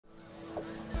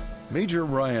Major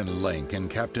Ryan Link and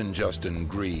Captain Justin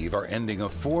Grieve are ending a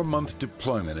 4-month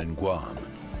deployment in Guam.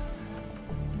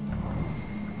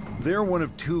 They're one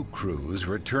of 2 crews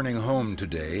returning home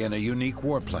today in a unique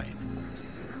warplane,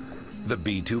 the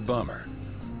B-2 bomber.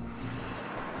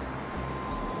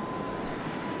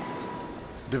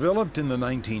 Developed in the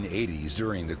 1980s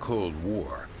during the Cold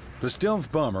War, the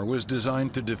stealth bomber was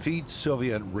designed to defeat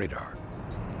Soviet radar.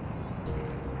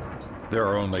 There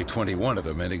are only 21 of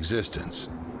them in existence.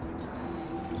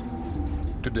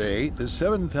 Today, the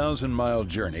 7,000-mile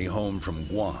journey home from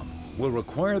Guam will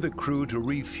require the crew to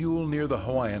refuel near the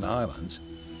Hawaiian Islands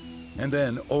and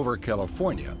then over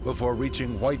California before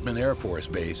reaching Whiteman Air Force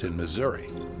Base in Missouri.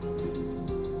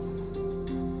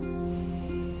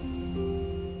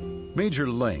 Major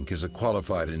Link is a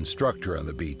qualified instructor on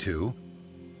the B-2.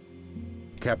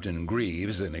 Captain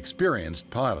Greaves, an experienced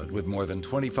pilot with more than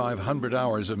 2,500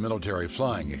 hours of military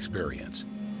flying experience.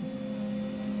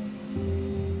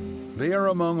 They are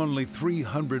among only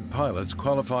 300 pilots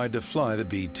qualified to fly the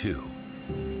B-2.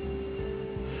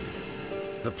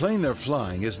 The plane they're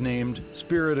flying is named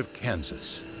Spirit of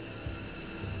Kansas.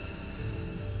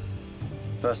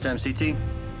 First MCT.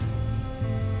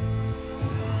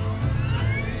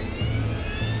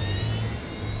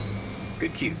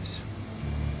 Good cues.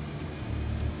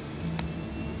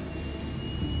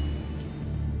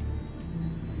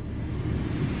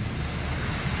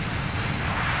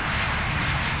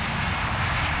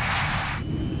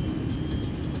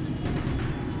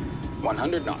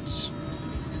 "100 knots.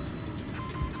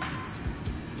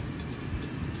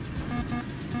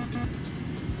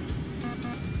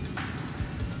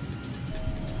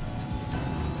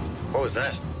 What was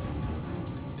that?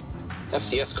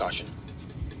 FCS caution.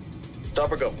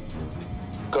 Stop or go?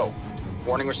 Go.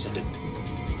 Warning rescinded.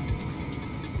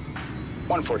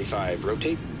 145,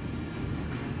 rotate.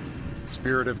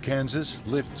 Spirit of Kansas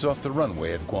lifts off the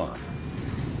runway at Guam.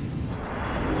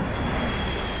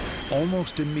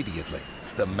 Almost immediately,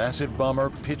 the massive bomber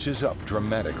pitches up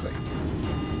dramatically.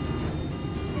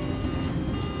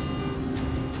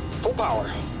 Full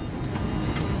power.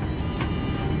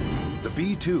 The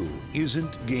B-2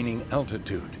 isn't gaining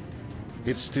altitude.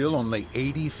 It's still only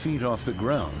 80 feet off the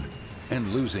ground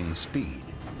and losing speed.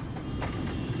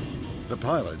 The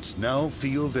pilots now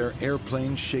feel their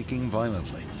airplane shaking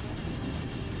violently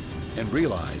and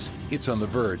realize it's on the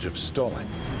verge of stalling.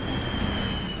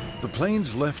 The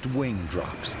plane's left wing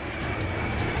drops.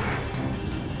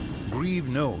 Grieve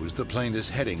knows the plane is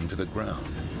heading for the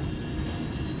ground.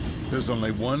 There's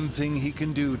only one thing he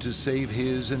can do to save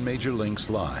his and Major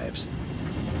Link's lives.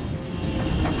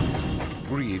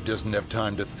 Grieve doesn't have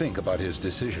time to think about his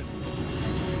decision.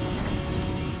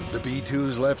 The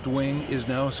B-2's left wing is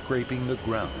now scraping the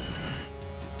ground.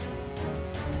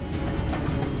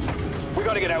 We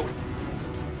gotta get out.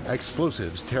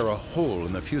 Explosives tear a hole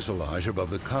in the fuselage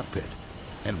above the cockpit,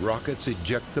 and rockets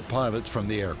eject the pilots from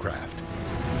the aircraft.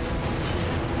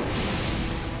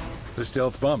 The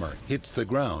stealth bomber hits the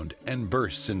ground and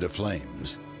bursts into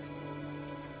flames.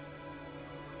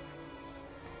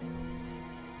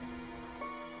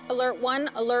 Alert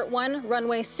 1,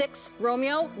 runway 6,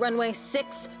 Romeo, runway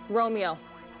 6, Romeo.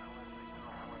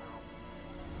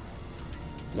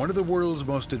 One of the world's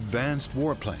most advanced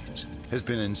warplanes has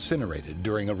been incinerated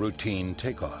during a routine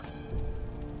takeoff.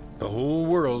 The whole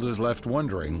world is left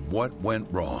wondering what went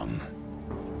wrong.